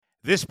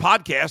This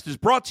podcast is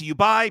brought to you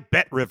by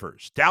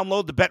BetRivers.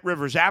 Download the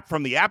BetRivers app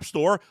from the App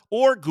Store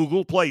or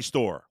Google Play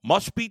Store.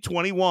 Must be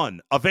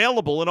 21.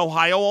 Available in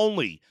Ohio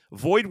only.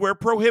 Void where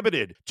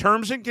prohibited.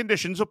 Terms and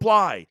conditions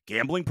apply.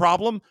 Gambling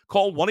problem?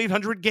 Call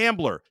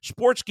 1-800-GAMBLER.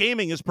 Sports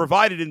gaming is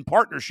provided in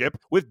partnership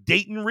with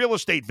Dayton Real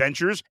Estate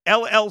Ventures,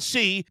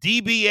 LLC,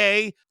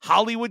 DBA,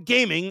 Hollywood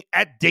Gaming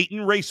at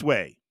Dayton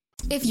Raceway.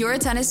 If you're a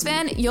tennis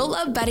fan, you'll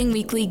love Betting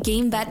Weekly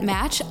Game Bet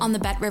Match on the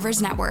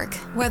BetRivers Network.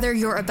 Whether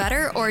you're a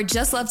bettor or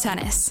just love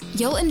tennis,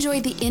 you'll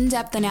enjoy the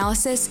in-depth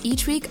analysis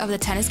each week of the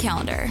tennis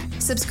calendar.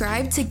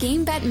 Subscribe to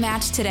Game Bet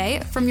Match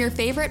today from your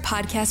favorite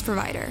podcast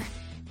provider.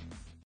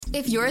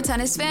 If you're a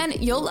tennis fan,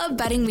 you'll love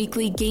Betting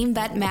Weekly Game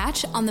Bet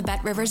Match on the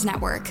BetRivers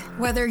Network.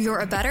 Whether you're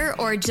a bettor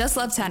or just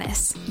love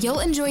tennis, you'll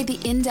enjoy the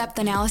in-depth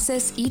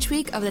analysis each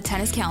week of the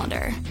tennis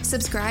calendar.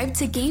 Subscribe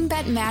to Game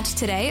Bet Match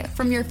today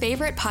from your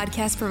favorite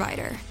podcast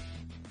provider.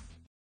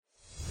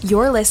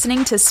 You're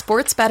listening to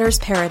Sports Bettor's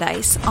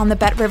Paradise on the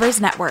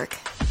BetRivers Network.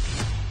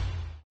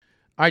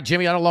 All right,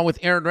 Jimmy Ott along with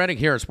Erin Rynning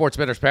here at Sports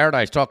Bettor's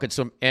Paradise, talking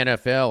some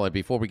NFL. And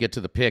before we get to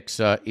the picks,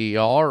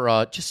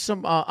 just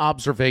some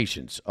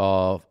observations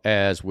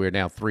as we're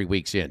now 3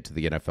 weeks into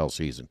the NFL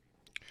season.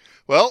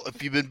 Well,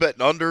 if you've been betting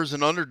unders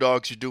and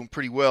underdogs, you're doing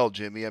pretty well,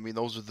 Jimmy. I mean,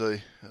 those are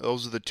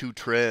the two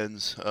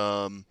trends.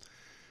 Hard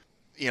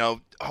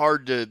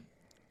to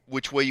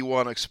which way you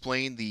want to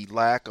explain the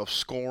lack of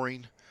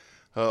scoring.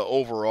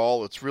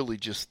 Overall, it's really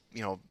just,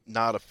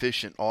 not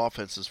efficient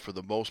offenses for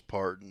the most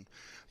part. And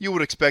you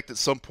would expect at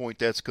some point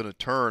that's going to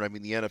turn. I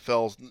mean, the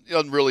NFL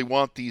doesn't really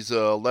want these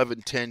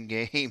 11-10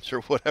 games or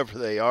whatever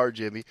they are,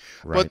 Jimmy.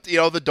 Right. But,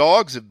 the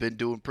dogs have been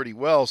doing pretty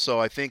well. So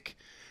I think,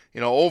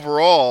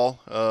 overall,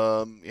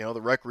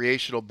 the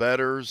recreational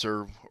bettors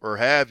or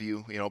have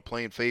you,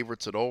 playing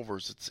favorites and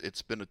overs,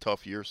 it's been a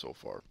tough year so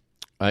far.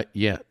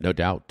 Yeah, no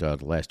doubt. The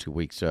last 2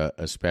 weeks,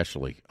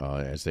 especially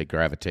as they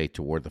gravitate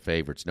toward the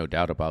favorites, no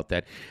doubt about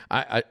that.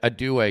 I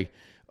do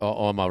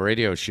on my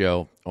radio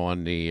show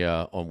on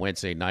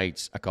Wednesday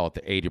nights. I call it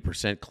the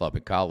 80% Club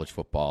in college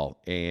football,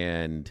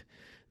 and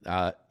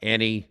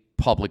any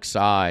public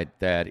side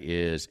that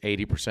is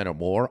 80% or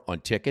more on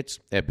tickets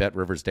at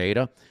BetRivers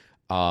Data,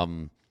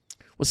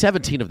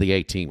 17 of the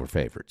 18 were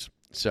favorites.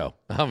 So,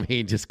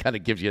 just kind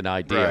of gives you an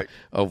idea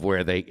of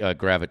where they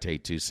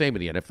gravitate to. Same in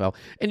the NFL.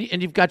 And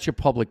you've got your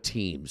public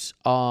teams.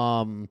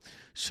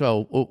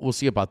 So we'll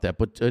see about that.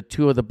 But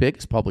two of the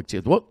biggest public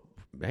teams,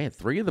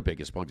 three of the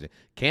biggest public teams,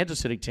 Kansas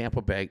City,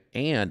 Tampa Bay,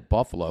 and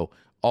Buffalo,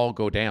 all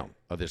go down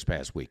this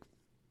past week.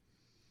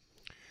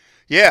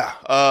 Yeah.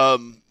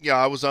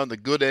 I was on the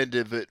good end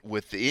of it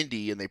with the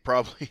Indy, and they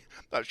probably,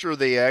 not sure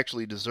they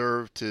actually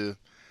deserve to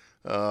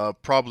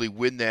probably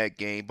win that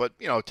game, but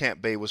Tampa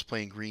Bay was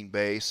playing Green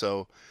Bay,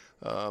 so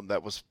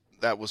that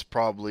was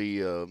probably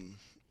a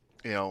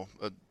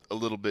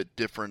little bit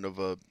different of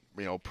a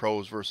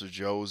pros versus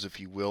Joes,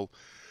 if you will,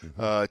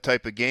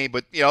 type of game.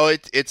 But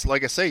it's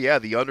like I say,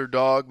 the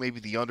underdog, maybe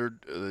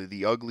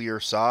the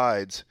uglier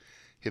sides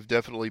have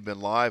definitely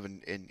been live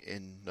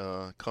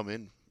and come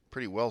in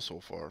pretty well so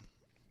far.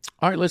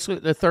 All right, let's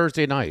look at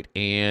Thursday night.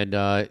 And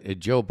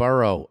Joe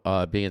Burrow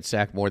being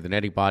sacked more than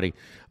anybody,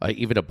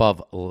 even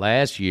above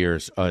last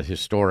year's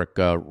historic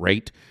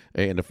rate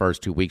in the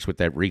first 2 weeks with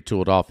that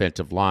retooled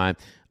offensive line.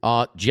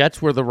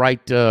 Jets were the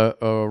right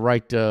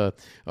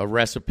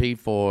recipe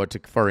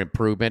for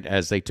improvement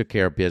as they took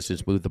care of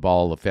business, moved the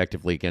ball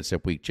effectively against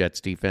that weak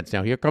Jets defense.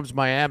 Now here comes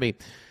Miami.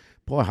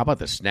 Boy, how about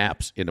the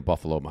snaps in the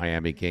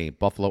Buffalo-Miami game?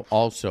 Buffalo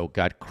also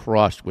got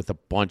crushed with a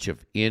bunch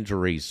of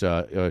injuries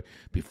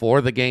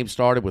before the game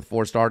started with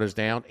 4 starters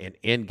down and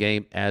in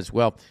game as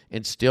well,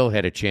 and still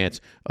had a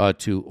chance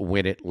to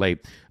win it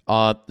late.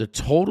 The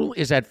total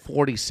is at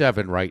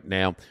 47 right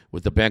now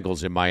with the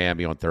Bengals in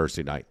Miami on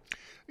Thursday night.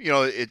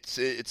 It's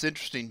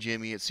interesting,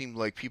 Jimmy. It seemed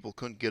like people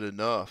couldn't get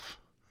enough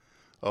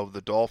of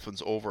the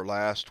Dolphins over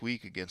last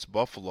week against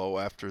Buffalo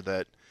after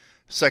that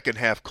second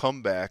half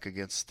comeback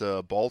against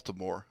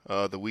Baltimore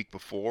the week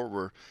before,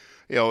 where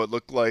it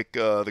looked like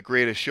the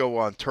greatest show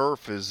on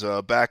turf is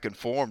back in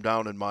form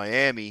down in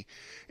Miami.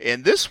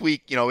 And this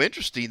week,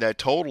 interesting, that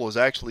total has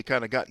actually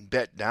kind of gotten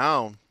bet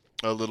down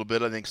a little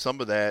bit. I think some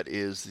of that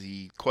is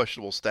the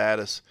questionable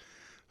status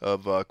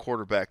of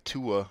quarterback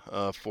Tua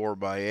for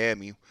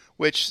Miami,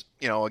 which,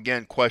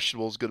 again,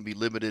 questionable, is going to be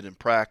limited in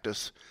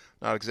practice.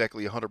 Not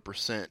exactly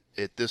 100%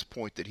 at this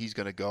point that he's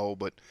going to go,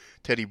 but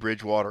Teddy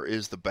Bridgewater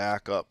is the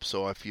backup,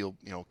 so I feel,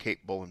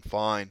 capable and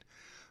fine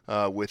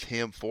with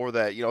him for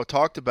that.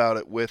 Talked about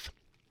it with,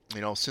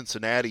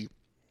 Cincinnati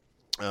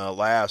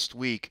last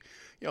week.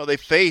 They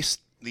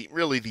faced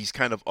these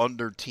kind of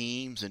under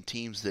teams and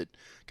teams that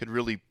could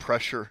really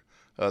pressure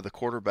the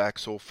quarterback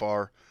so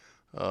far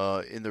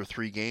in their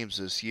 3 games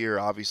this year.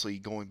 Obviously,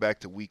 going back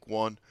to week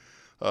 1,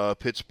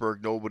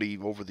 Pittsburgh, nobody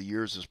over the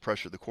years has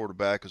pressured the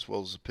quarterback as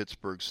well as the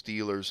Pittsburgh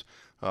Steelers.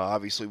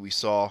 Obviously, we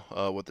saw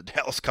what the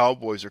Dallas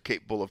Cowboys are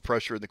capable of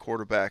pressuring the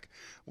quarterback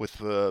with,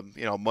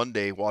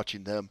 Monday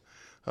watching them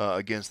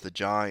against the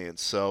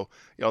Giants. So,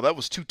 that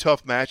was 2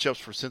 tough matchups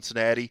for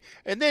Cincinnati.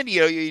 And then,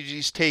 you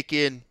just take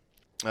in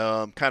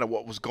kind of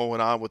what was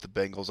going on with the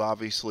Bengals.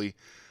 Obviously,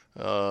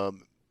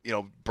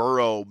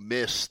 Burrow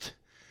missed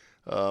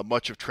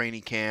much of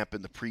training camp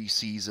in the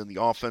preseason.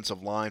 The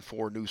offensive line,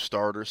 4 new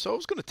starters. So it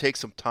was going to take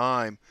some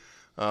time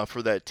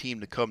for that team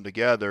to come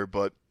together.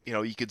 But,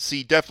 you could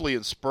see definitely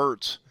in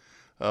spurts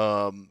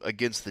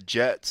against the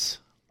Jets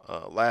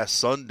last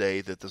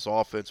Sunday that this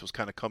offense was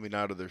kind of coming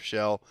out of their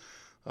shell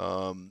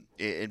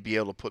and be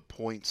able to put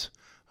points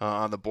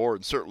on the board.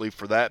 And certainly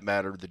for that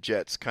matter, the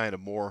Jets kind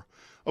of more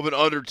of an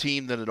under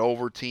team than an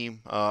over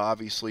team,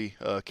 obviously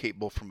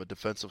capable from a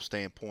defensive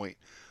standpoint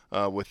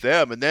with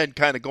them. And then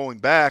kind of going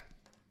back,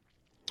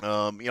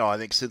 I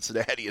think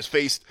Cincinnati has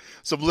faced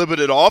some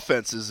limited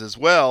offenses as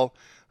well.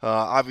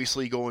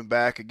 Obviously going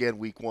back again,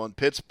 week 1,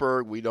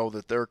 Pittsburgh, we know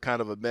that they're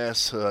kind of a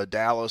mess.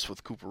 Dallas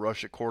with Cooper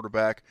Rush at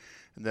quarterback,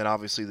 and then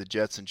obviously the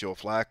Jets and Joe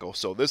Flacco.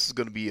 So this is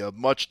going to be a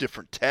much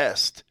different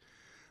test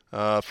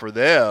for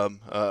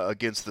them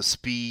against the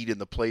speed and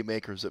the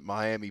playmakers that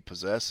Miami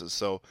possesses.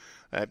 So,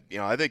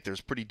 I think there's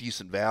pretty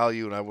decent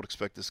value, and I would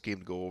expect this game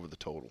to go over the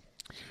total.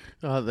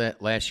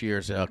 That last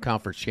year's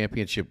conference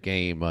championship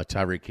game,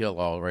 Tyreek Hill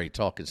already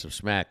talking some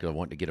smack,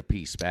 wanting to get a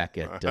piece back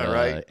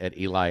at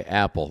Eli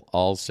Apple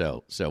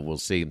also. So we'll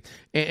see.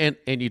 And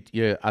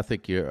you I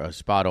think you're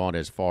spot on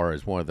as far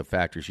as one of the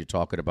factors you're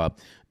talking about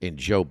in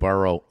Joe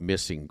Burrow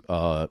missing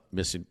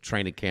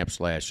training camp /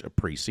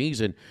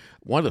 preseason.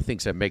 One of the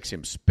things that makes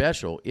him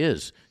special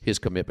is his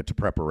commitment to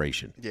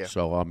preparation. Yeah.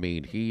 So,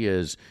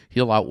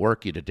 he'll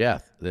outwork you to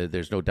death.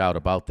 There's no doubt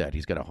about that.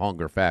 He's got a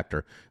hunger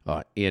factor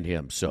in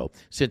him. So,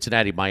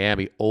 Cincinnati,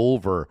 Miami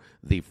over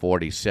the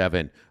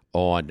 47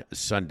 on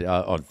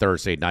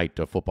Thursday night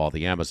football,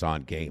 the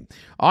Amazon game.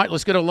 All right,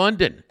 let's go to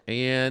London.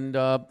 And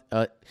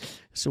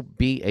this will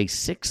be a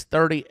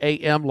 6:30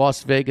 a.m.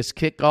 Las Vegas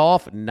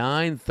kickoff,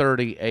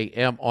 9:30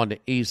 a.m. on the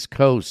East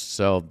Coast.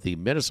 So the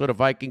Minnesota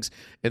Vikings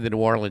and the New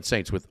Orleans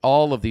Saints, with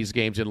all of these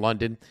games in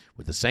London,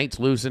 with the Saints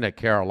losing at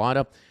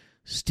Carolina,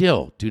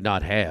 still do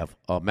not have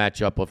a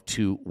matchup of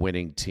 2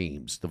 winning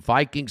teams. The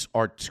Vikings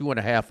are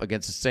 2.5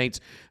 against the Saints,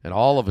 and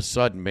all of a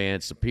sudden,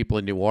 man, some people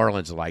in New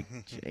Orleans are like,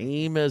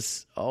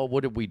 Jameis,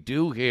 what did we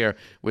do here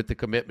with the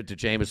commitment to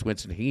Jameis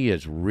Winston? He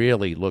has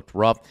really looked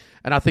rough,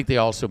 and I think they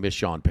also miss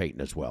Sean Payton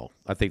as well.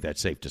 I think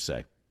that's safe to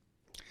say.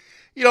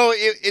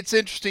 It's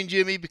interesting,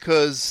 Jimmy,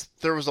 because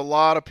there was a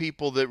lot of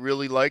people that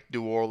really liked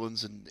New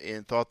Orleans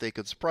and thought they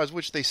could surprise,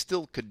 which they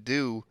still could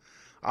do.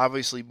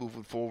 Obviously,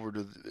 moving forward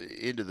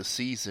into the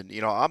season,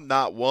 I'm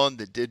not one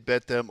that did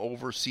bet them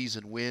over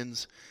season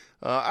wins.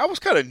 I was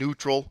kind of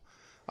neutral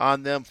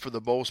on them for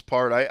the most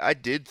part. I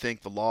did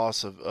think the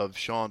loss of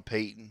Sean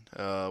Payton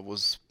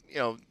was,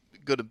 going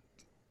to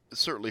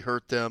certainly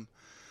hurt them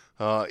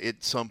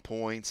at some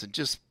points, and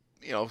just,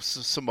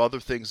 some other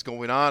things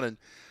going on.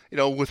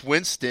 And, with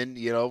Winston,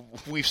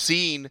 we've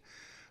seen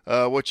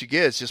what you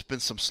get. It's just been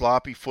some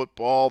sloppy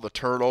football, the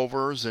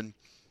turnovers, and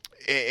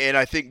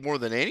I think more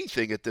than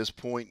anything at this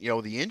point,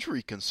 the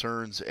injury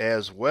concerns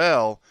as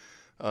well.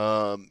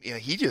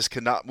 He just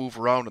cannot move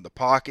around in the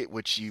pocket,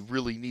 which you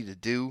really need to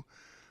do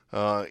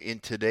in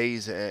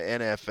today's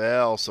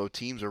NFL. So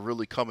teams are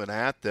really coming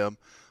at them.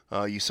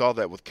 You saw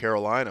that with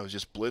Carolina. It was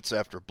just blitz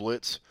after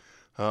blitz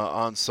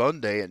on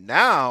Sunday. And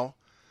now,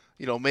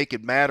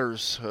 making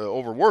matters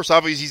over worse.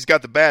 Obviously, he's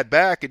got the bad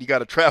back, and you got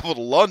to travel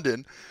to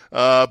London.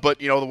 But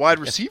the wide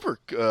receiver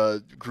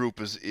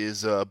group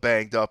is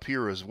banged up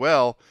here as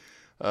well.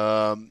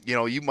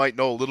 You might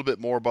know a little bit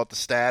more about the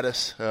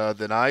status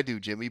than I do,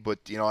 Jimmy, but,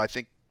 I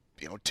think,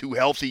 2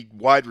 healthy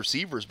wide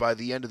receivers by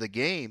the end of the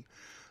game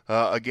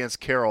against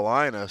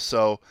Carolina.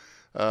 So,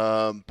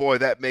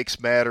 that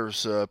makes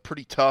matters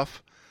pretty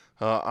tough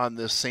on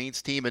this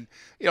Saints team. And,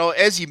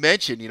 as you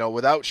mentioned,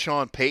 without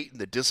Sean Payton,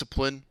 the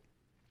discipline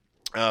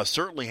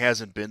certainly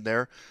hasn't been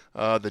there.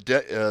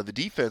 The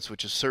defense,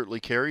 which has certainly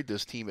carried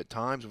this team at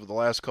times over the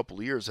last couple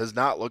of years, has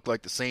not looked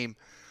like the same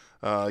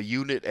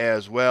unit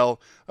as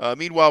well.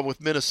 Meanwhile,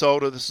 with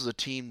Minnesota, this is a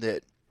team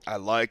that I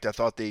liked. I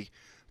thought they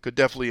could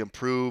definitely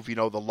improve. The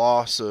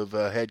loss of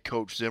head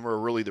coach Zimmer,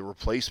 really the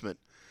replacement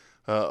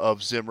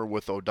of Zimmer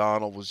with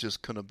O'Donnell, was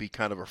just going to be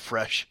kind of a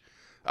fresh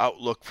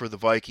outlook for the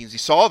Vikings. You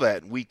saw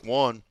that in week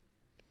 1,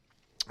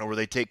 where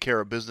they take care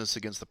of business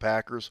against the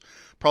Packers.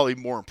 Probably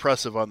more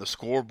impressive on the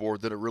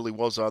scoreboard than it really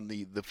was on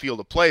the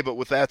field of play. But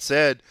with that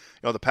said,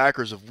 the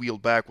Packers have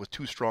wheeled back with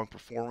 2 strong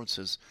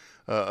performances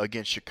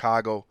against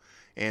Chicago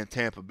and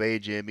Tampa Bay,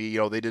 Jimmy.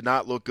 They did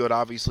not look good,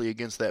 obviously,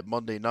 against that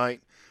Monday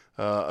night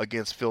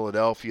against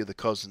Philadelphia, the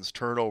Cousins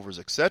turnovers,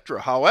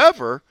 etc.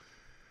 However,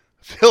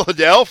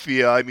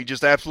 Philadelphia,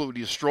 just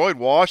absolutely destroyed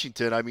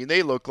Washington.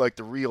 They look like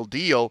the real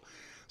deal.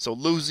 So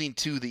losing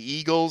to the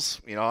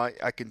Eagles,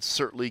 I can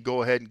certainly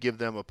go ahead and give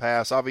them a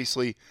pass.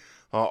 Obviously,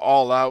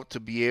 all out to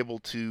be able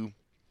to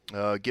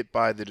get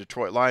by the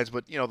Detroit Lions.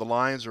 But, the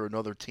Lions are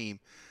another team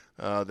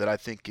that I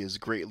think is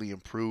greatly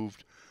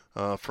improved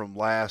from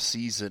last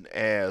season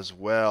as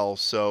well.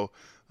 So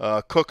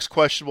Cook's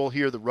questionable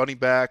here, the running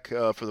back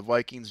for the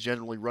Vikings.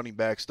 Generally, running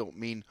backs don't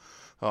mean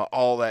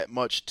all that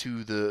much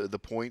to the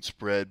point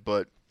spread,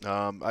 but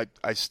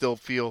I still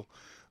feel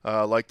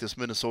like this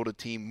Minnesota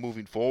team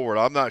moving forward.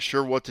 I'm not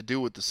sure what to do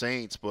with the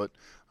Saints, but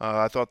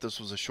I thought this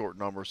was a short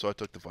number, so I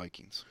took the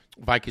Vikings.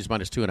 Vikings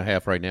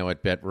 -2.5 right now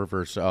at Bet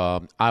Rivers.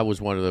 I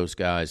was one of those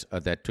guys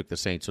that took the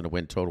Saints on the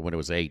win total when it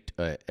was 8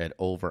 at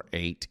over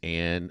 8,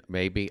 and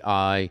maybe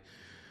I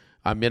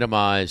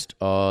minimized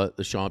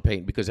the Sean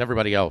Payton because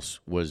everybody else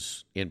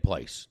was in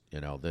place.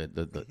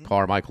 The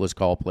Carmichael has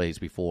called plays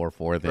before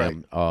for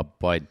them, right.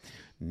 But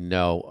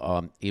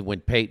no,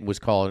 when Payton was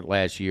calling it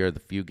last year, the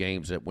few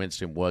games that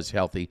Winston was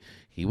healthy,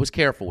 he was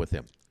careful with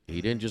him. He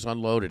didn't just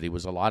unload it. He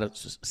was a lot of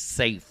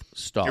safe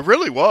stuff. It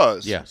really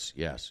was. Yes,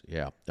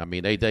 yeah. I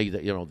mean, they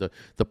the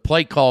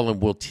play calling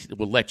will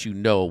let you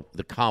know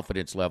the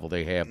confidence level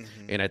they have,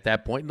 and at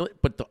that point,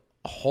 but the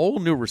whole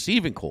new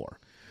receiving core.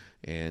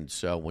 And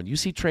so when you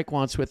see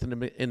Traquan Smith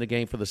in the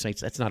game for the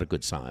Saints, that's not a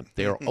good sign.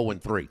 They are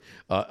 0-3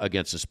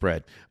 against the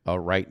spread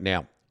right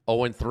now.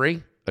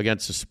 0-3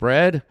 against the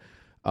spread.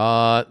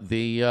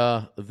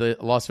 The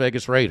Las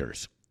Vegas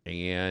Raiders.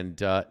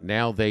 And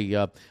now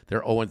they're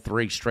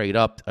 0-3 straight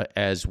up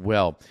as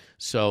well.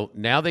 So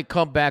now they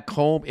come back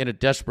home in a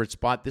desperate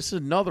spot. This is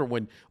another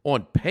one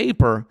on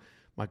paper.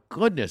 My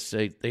goodness,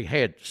 they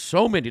had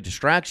so many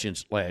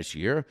distractions last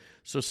year.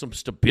 So some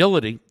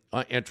stability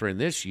entering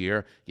this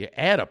year. You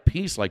add a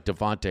piece like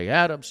Devontae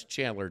Adams,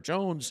 Chandler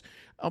Jones.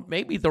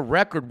 Maybe the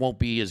record won't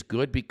be as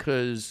good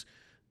because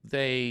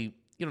they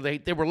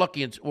were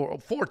lucky or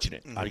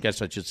fortunate, I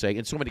guess I should say,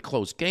 in so many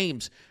close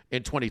games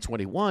in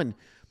 2021.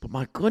 But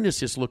my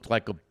goodness, this looked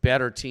like a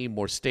better team,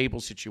 more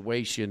stable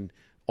situation.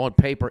 On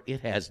paper,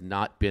 it has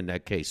not been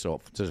that case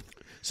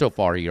so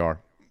far, ER.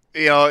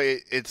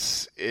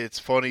 It's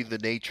funny the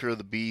nature of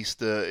the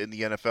beast in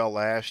the NFL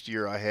last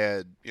year. I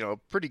had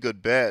pretty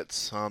good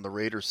bets on the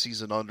Raiders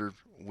season under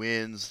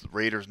wins, the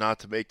Raiders not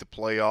to make the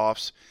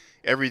playoffs.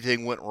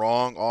 Everything went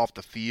wrong off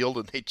the field,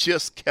 and they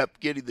just kept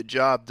getting the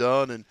job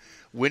done and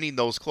winning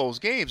those close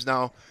games.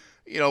 Now,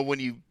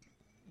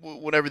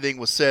 when everything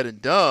was said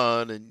and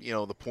done, and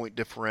the point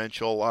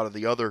differential, a lot of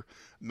the other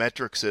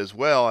metrics as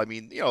well. I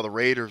mean, the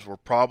Raiders were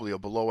probably a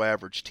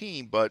below-average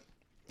team, but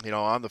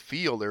on the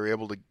field they were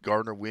able to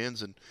garner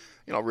wins, and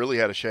really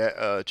had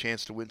a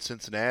chance to win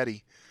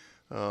Cincinnati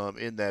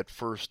in that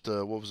first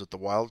the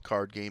wild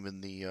card game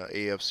in the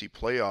AFC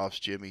playoffs,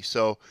 Jimmy.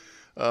 So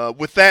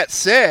with that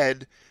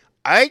said,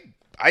 I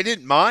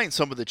didn't mind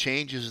some of the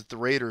changes that the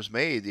Raiders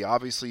made.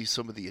 Obviously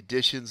some of the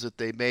additions that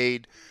they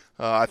made.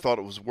 I thought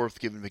it was worth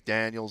giving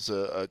McDaniels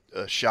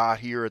a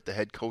shot here at the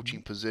head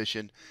coaching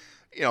position.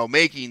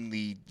 Making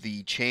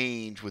the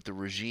change with the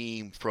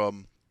regime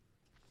from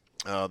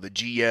the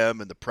GM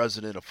and the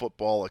president of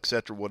football, et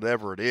cetera,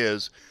 whatever it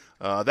is,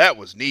 that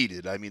was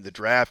needed. I mean, the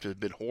draft had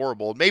been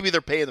horrible. Maybe they're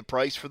paying the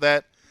price for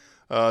that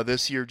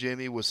this year,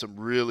 Jimmy, with some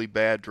really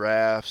bad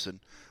drafts,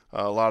 and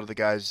a lot of the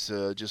guys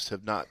just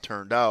have not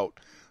turned out.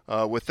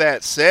 With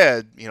that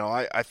said,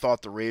 I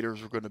thought the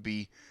Raiders were going to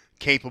be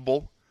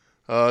capable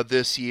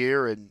this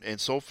year, and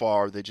so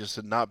far they just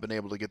have not been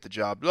able to get the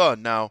job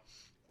done. Now,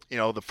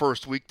 the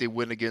first week they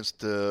win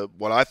against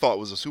what I thought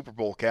was a Super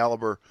Bowl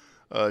caliber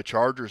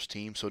Chargers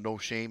team, so no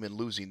shame in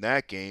losing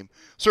that game.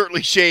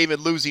 Certainly shame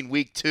in losing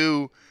week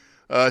 2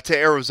 to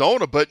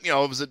Arizona, but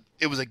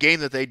it was a game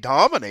that they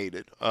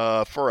dominated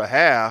for a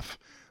half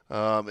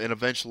and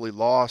eventually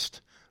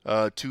lost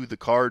to the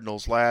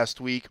Cardinals last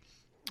week.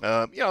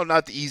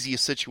 Not the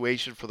easiest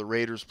situation for the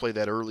Raiders. Play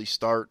that early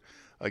start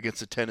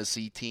against a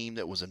Tennessee team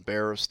that was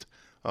embarrassed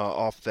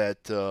off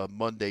that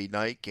Monday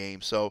night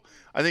game. So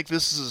I think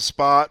this is a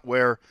spot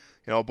where,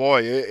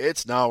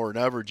 it's now or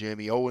never,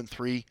 Jimmy.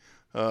 0-3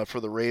 for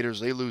the Raiders.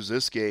 They lose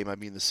this game. I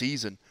mean, the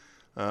season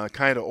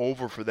kind of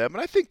over for them.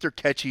 And I think they're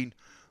catching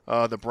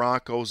the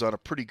Broncos on a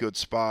pretty good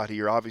spot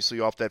here. Obviously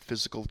off that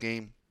physical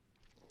game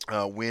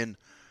win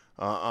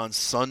on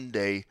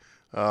Sunday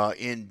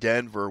in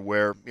Denver,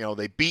 where,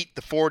 they beat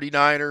the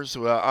 49ers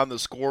on the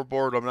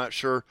scoreboard. I'm not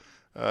sure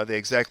they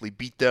exactly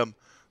beat them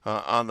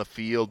on the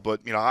field,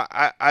 but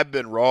I've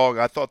been wrong.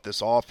 I thought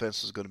this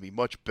offense was going to be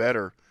much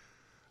better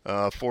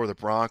for the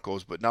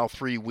Broncos, but now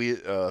 3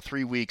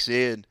 weeks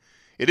in,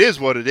 it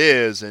is what it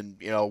is, and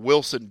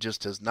Wilson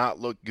just has not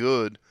looked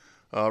good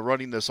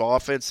running this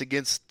offense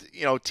against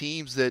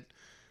teams that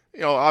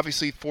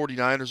obviously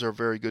 49ers are a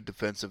very good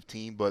defensive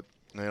team, but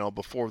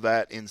before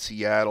that in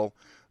Seattle,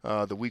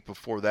 the week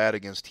before that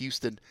against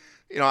Houston.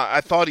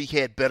 I thought he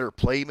had better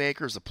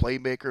playmakers. The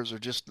playmakers are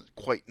just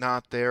quite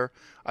not there.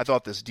 I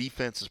thought this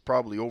defense is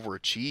probably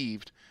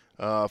overachieved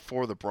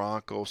for the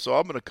Broncos. So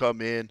I'm going to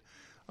come in.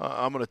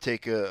 I'm going to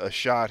take a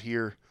shot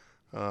here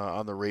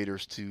on the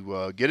Raiders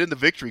to get in the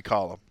victory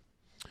column.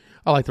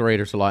 I like the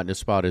Raiders a lot in this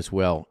spot as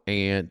well.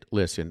 And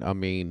listen, I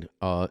mean,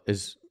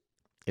 as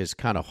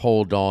kind of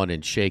hold on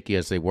and shaky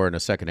as they were in the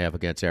second half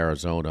against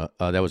Arizona,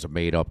 that was a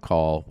made-up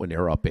call when they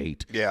were up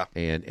 8. Yeah.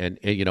 And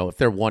if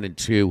they're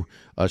 1-2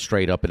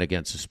 straight up and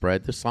against the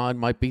spread, this line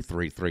might be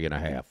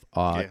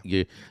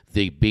 3.5.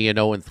 The being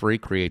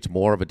 0-3 creates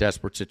more of a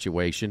desperate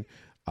situation.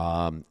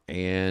 And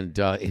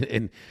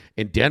in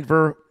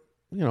Denver,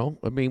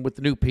 I mean, with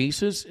the new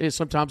pieces,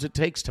 sometimes it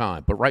takes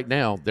time. But right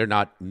now, they're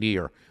not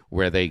near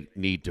where they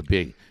need to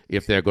be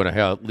if they're going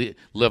to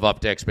live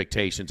up to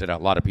expectations that a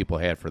lot of people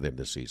had for them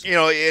this season.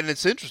 And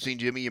it's interesting,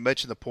 Jimmy, you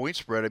mentioned the point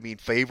spread. I mean,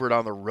 favored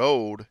on the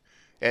road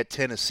at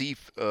Tennessee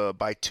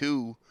by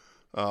 2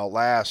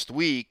 last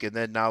week, and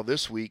then now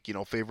this week,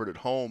 favored at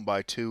home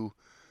by 2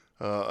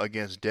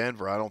 against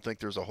Denver. I don't think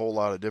there's a whole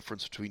lot of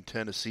difference between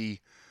Tennessee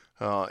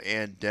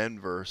and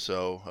Denver.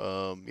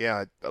 So,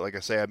 like I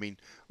say, I mean,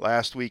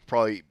 last week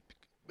probably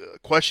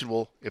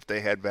questionable if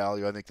they had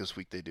value. I think this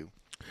week they do.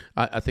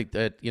 I think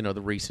that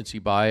the recency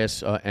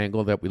bias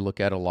angle that we look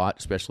at a lot,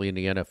 especially in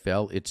the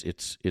NFL,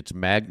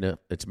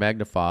 it's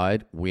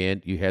magnified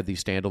when you have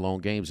these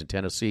standalone games. And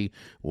Tennessee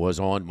was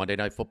on Monday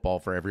Night Football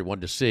for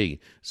everyone to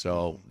see.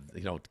 So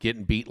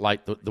getting beat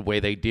like the way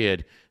they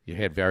did, you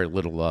had very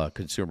little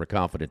consumer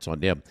confidence on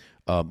them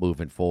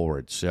moving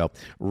forward. So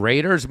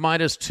Raiders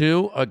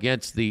 -2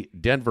 against the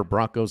Denver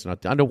Broncos. And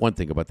I know one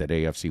thing about that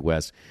AFC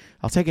West.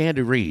 I'll take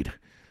Andy Reid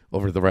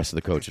over the rest of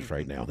the coaches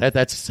right now.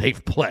 That's a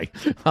safe play.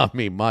 I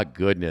mean, my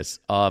goodness.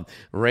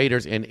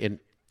 Raiders and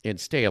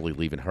Staley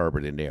leaving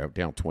Herbert in there,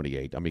 down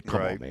 28. I mean,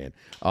 come on, man.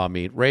 I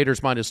mean, Raiders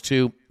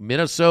 -2.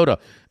 Minnesota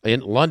in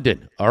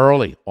London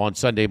early on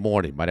Sunday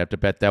morning. Might have to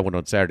bet that one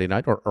on Saturday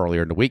night or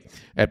earlier in the week.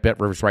 At Bet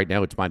Rivers right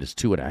now, it's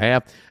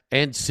 -2.5.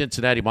 And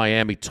Cincinnati,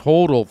 Miami,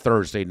 total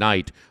Thursday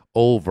night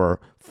over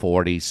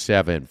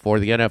 47. For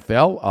the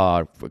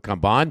NFL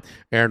combined,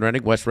 Erin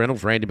Rynning, Wes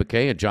Reynolds, Randy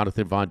McKay, and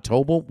Jonathan Von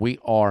Tobel, we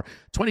are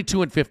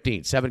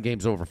 22-15, 7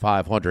 games over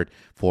 500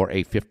 for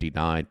a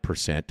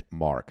 59%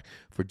 mark.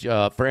 For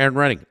Erin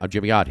Rynning, I'm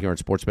Jimmy Ott here in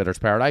Sports Bettor's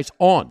Paradise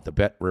on the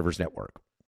Bet Rivers Network.